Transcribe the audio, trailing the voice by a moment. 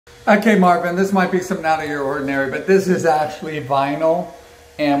Okay, Marvin, this might be something out of your ordinary, but this is actually vinyl.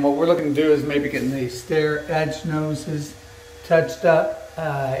 And what we're looking to do is maybe getting these stair edge noses touched up.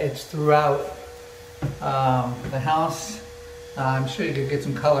 It's throughout the house. I'm sure you could get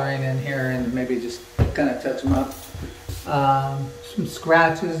some coloring in here and maybe just kind of touch them up. Some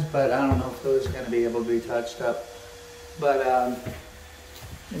scratches, but I don't know if those are going to be able to be touched up. But I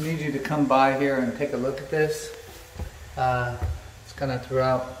need you to come by here and take a look at this. It's kind of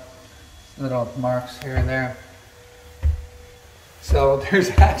throughout little marks here and there. So there's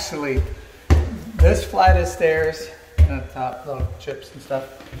actually this flight of stairs and the top, little chips and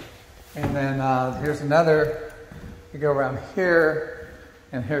stuff. And then here's another, you go around here,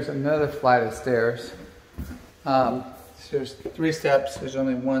 and here's another flight of stairs. So there's 3 steps, there's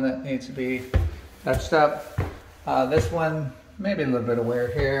only one that needs to be touched up. This one, maybe a little bit of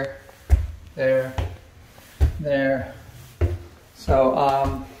wear here, there, there.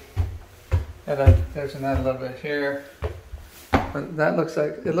 So there's another little bit here. But that looks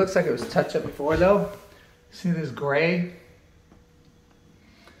like, it looks like it was touched up before though. See this gray?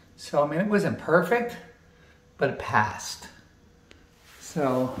 So I mean, it wasn't perfect, but it passed.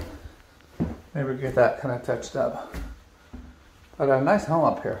 So maybe we get that kind of touched up. But a nice home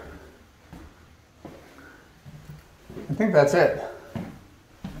up here. I think that's it.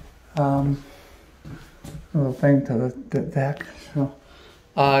 A little thing to the deck. So,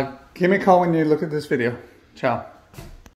 give me a call when you look at this video. Ciao.